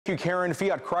Thank you, Karen.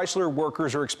 Fiat Chrysler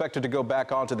workers are expected to go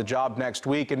back onto the job next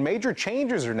week, and major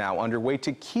changes are now underway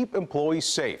to keep employees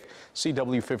safe.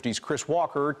 CW50's Chris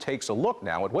Walker takes a look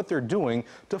now at what they're doing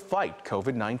to fight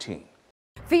COVID-19.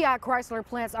 Fiat Chrysler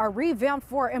plants are revamped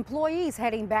for employees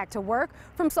heading back to work.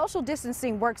 From social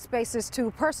distancing workspaces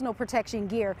to personal protection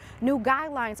gear, new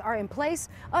guidelines are in place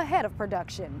ahead of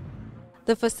production.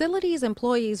 The facilities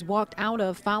employees walked out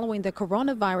of following the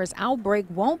coronavirus outbreak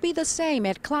won't be the same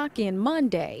at clock-in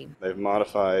Monday. They've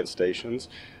modified stations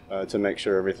to make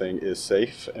sure everything is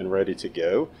safe and ready to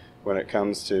go when it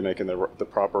comes to making the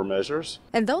proper measures.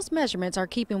 And those measurements are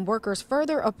keeping workers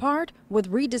further apart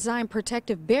with redesigned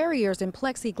protective barriers and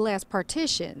plexiglass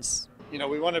partitions. You know,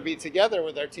 we want to be together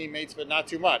with our teammates, but not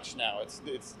too much now.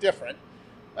 It's different.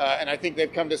 And I think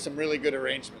they've come to some really good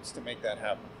arrangements to make that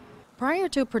happen. Prior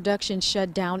to production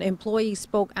shutdown, employees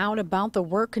spoke out about the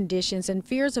work conditions and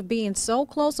fears of being so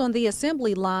close on the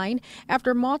assembly line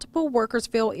after multiple workers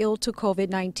fell ill to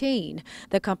COVID-19.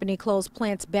 The company closed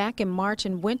plants back in March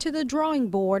and went to the drawing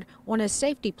board on a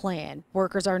safety plan.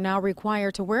 Workers are now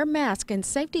required to wear masks and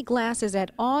safety glasses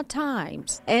at all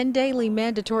times. And daily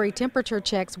mandatory temperature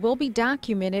checks will be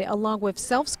documented along with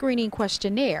self-screening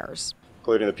questionnaires.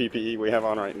 Including the PPE we have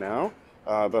on right now,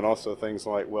 but also things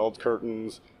like weld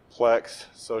curtains, Plex,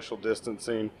 social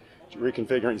distancing,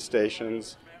 reconfiguring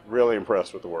stations. Really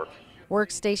impressed with the work.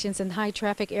 Workstations in high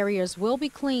traffic areas will be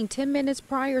cleaned 10 minutes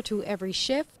prior to every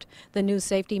shift. The new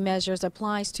safety measures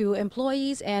applies to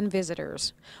employees and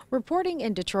visitors. Reporting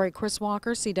in Detroit, Chris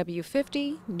Walker,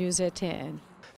 CW50 News at 10.